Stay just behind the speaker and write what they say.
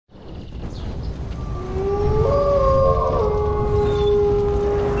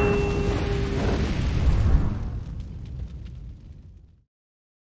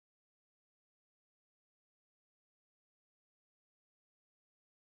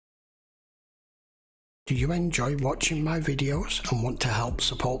Do you enjoy watching my videos and want to help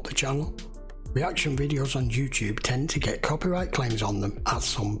support the channel? Reaction videos on YouTube tend to get copyright claims on them at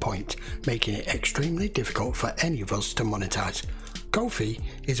some point, making it extremely difficult for any of us to monetize. Ko-fi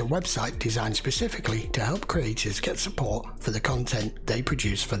is a website designed specifically to help creators get support for the content they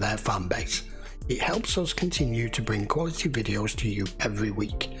produce for their fan base. It helps us continue to bring quality videos to you every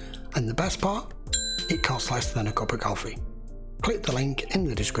week. And the best part? It costs less than a cup of coffee. Click the link in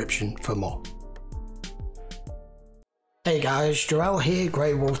the description for more. Hey guys, Joel here,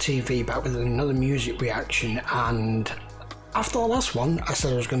 GreyWolf TV, back with another music reaction, and after the last one I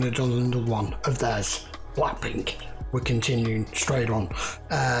said I was going to do another one of theirs, Blackpink. We're continuing straight on.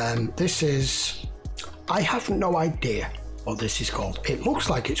 This is, I have no idea what this is called. It looks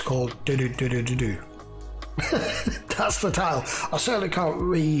like it's called Ddu-Du Ddu-Du Ddu-Du. That's the title. I certainly can't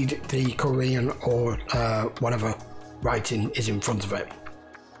read the Korean or whatever writing is in front of it.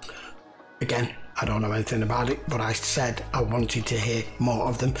 Again, I don't know anything about it, but I said I wanted to hear more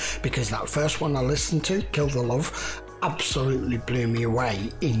of them because that first one I listened to, Kill the Love, absolutely blew me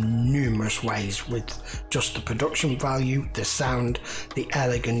away in numerous ways, with just the production value, the sound, the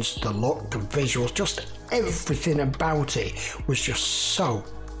elegance, the look, the visuals, just everything about it was just so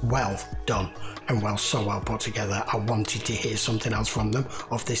well done and so well put together. I wanted to hear something else from them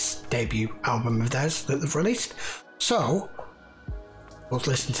of this debut album of theirs that they've released. So let's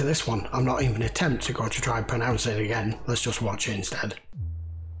listen to this one. I'm not even attempt to go to try and pronounce it again. Let's just watch it instead.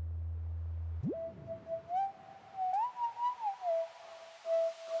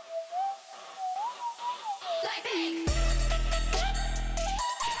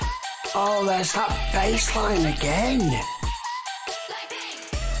 Oh, there's that bass line again.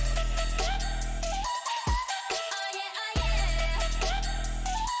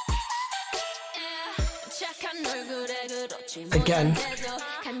 Again,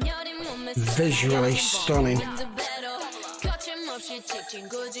 visually stunning.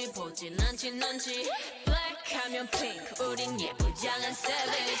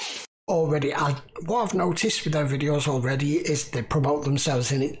 Already, what I've noticed with their videos already is they promote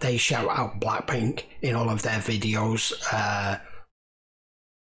themselves in it. They shout out Blackpink in all of their videos.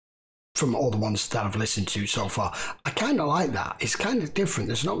 From all the ones that I've listened to so far, I kind of like that. It's kind of different.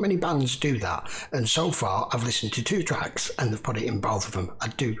 There's not many bands do that, and so far I've listened to 2 tracks and they've put it in both of them. I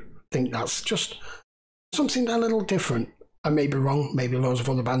do think that's just something a little different. I may be wrong, maybe loads of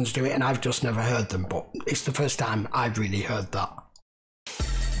other bands do it and I've just never heard them, but it's the first time I've really heard that.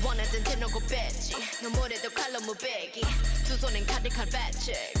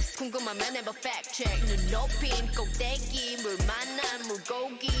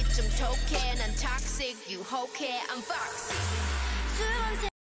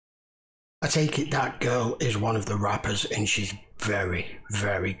 I take it that girl is one of the rappers and she's very,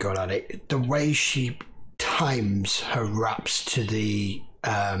 very good at it. The way she times her raps to the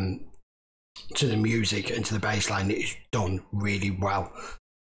music and to the bass line is done really well.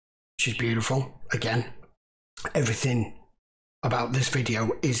 She's beautiful. Again, everything about this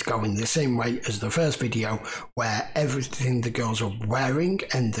video is going the same way as the first video, where everything the girls are wearing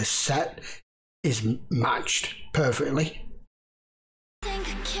and the set is matched perfectly.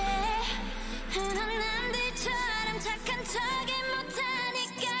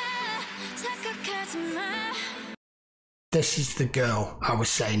 This is the girl I was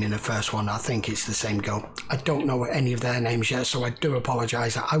saying in the first one. I think it's the same girl. I don't know any of their names yet, so I do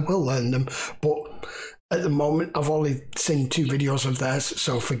apologise. I will learn them, but at the moment I've only seen 2 videos of theirs,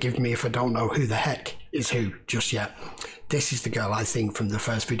 so forgive me if I don't know who the heck is who just yet. This is the girl, I think, from the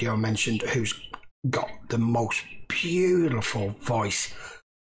first video I mentioned, who's got the most beautiful voice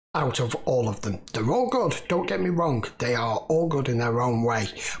out of all of them. They're all good, don't get me wrong, they are all good in their own way,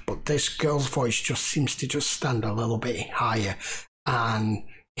 but this girl's voice just seems to just stand a little bit higher and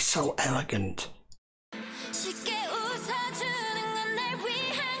it's so elegant.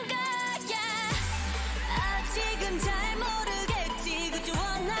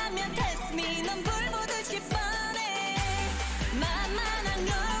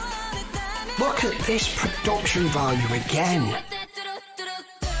 Look at this production value again.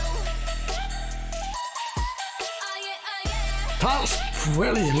 That's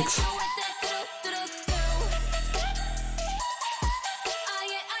brilliant.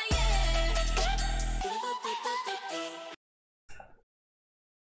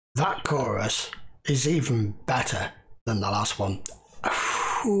 That chorus is even better than the last one.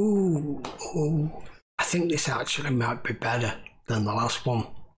 Ooh, I think this actually might be better than the last one.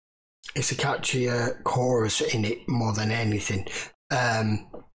 It's a catchier chorus in it more than anything.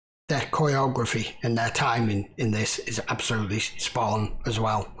 Their choreography and their timing in this is absolutely spot on as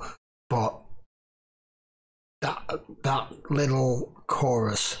well. But that little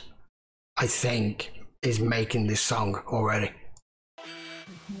chorus, I think, is making this song already.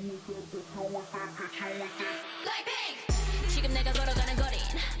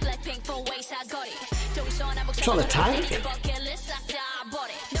 It's on a tank.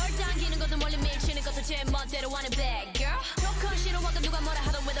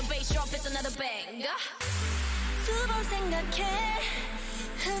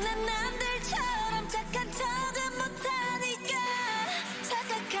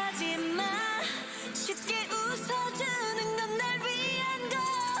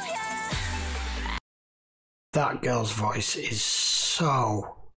 That girl's voice is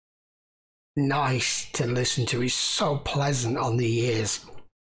so nice to listen to. It's so pleasant on the ears.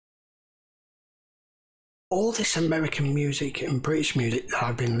 All this American music and British music that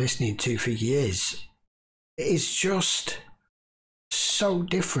I've been listening to for years is just so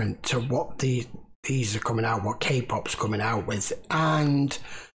different to what these are coming out, what K-pop's coming out with. And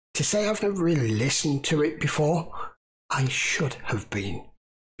to say I've never really listened to it before, I should have been,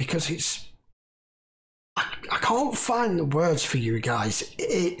 because it's, I can't find the words for you guys.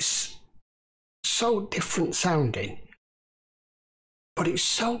 It's so different sounding, but it's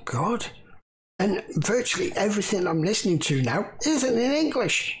so good. And virtually everything I'm listening to now isn't in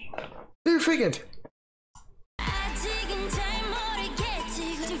English. Who figured?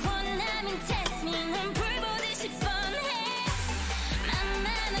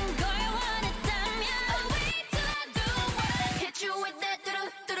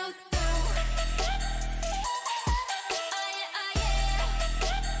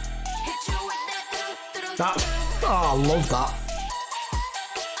 That's, oh, I love that.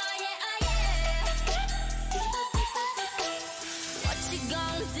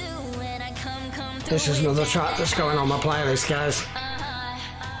 This is another track that's going on my playlist, guys.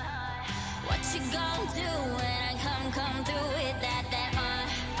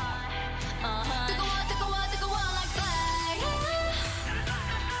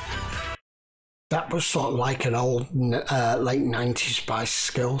 That was sort of like an old late 90s Spice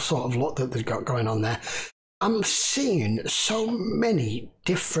Girl sort of look that they've got going on there. I'm seeing so many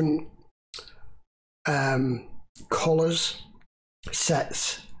different colours,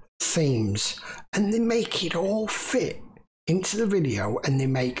 sets, themes, and they make it all fit into the video, and they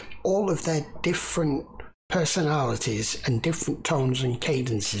make all of their different personalities and different tones and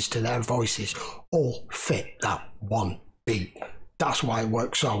cadences to their voices all fit that one beat. That's why it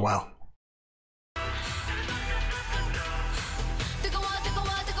works so well.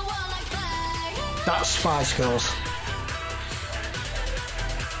 That's Spice Girls.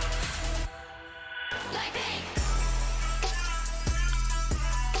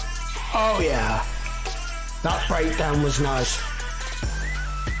 Oh yeah, that breakdown was nice.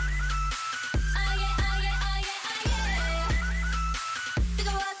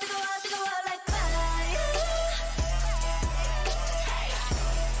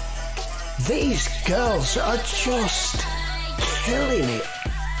 These girls are just killing it.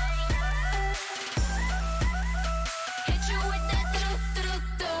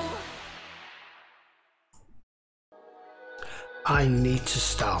 I need to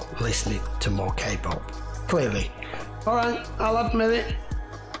start listening to more K-pop. Clearly. Alright, I'll admit it.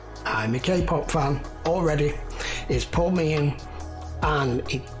 I'm a K-pop fan already. It's pulled me in, and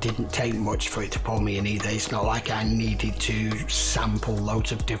it didn't take much for it to pull me in either. It's not like I needed to sample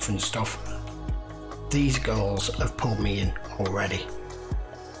loads of different stuff. These girls have pulled me in already.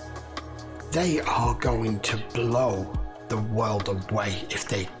 They are going to blow the world away if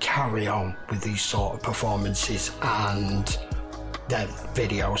they carry on with these sort of performances and their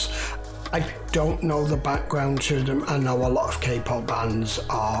videos. I don't know the background to them. I know a lot of K-pop bands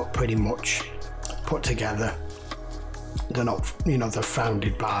are pretty much put together. They're not, you know, they're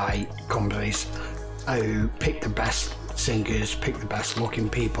founded by companies who pick the best singers, pick the best looking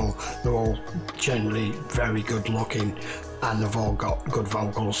people. They're all generally very good looking, and they've all got good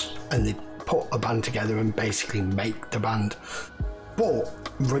vocals, and they put a band together and basically make the band.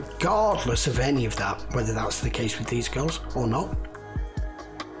 But regardless of any of that, whether that's the case with these girls or not,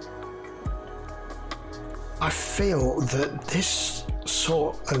 I feel that this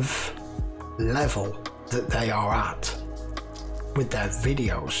sort of level that they are at with their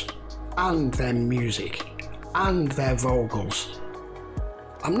videos and their music and their vocals,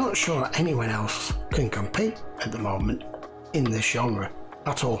 I'm not sure anyone else can compete at the moment in this genre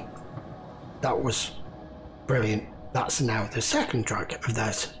at all. That was brilliant. That's now the second track of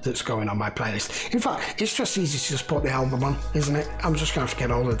theirs that's going on my playlist. In fact, it's just easy to just put the album on, isn't it? I'm just going to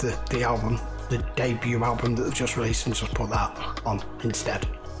get all of the album, the debut album that they've just released, and just put that on instead.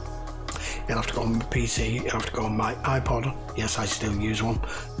 It'll have to go on my PC, it'll have to go on my iPod. Yes, I still use one,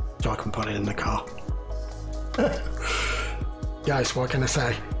 so I can put it in the car. Guys, what can I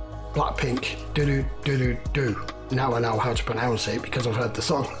say? Blackpink, Ddu-Du Ddu-Du Ddu. Now I know how to pronounce it because I've heard the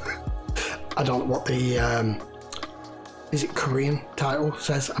song. I don't know what the is it Korean title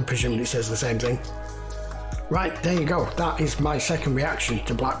says. I'm presuming it says the same thing. Right, there you go. That is my second reaction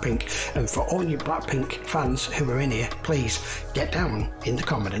to Blackpink. And for all you Blackpink fans who are in here, please get down in the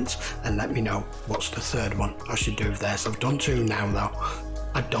comments and let me know what's the third one I should do of theirs. I've done 2 now though.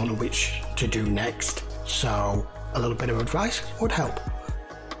 I don't know which to do next, so a little bit of advice would help.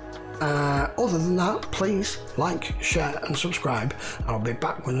 Other than that, please like, share and subscribe. I'll be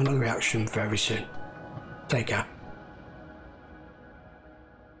back with another reaction very soon. Take care.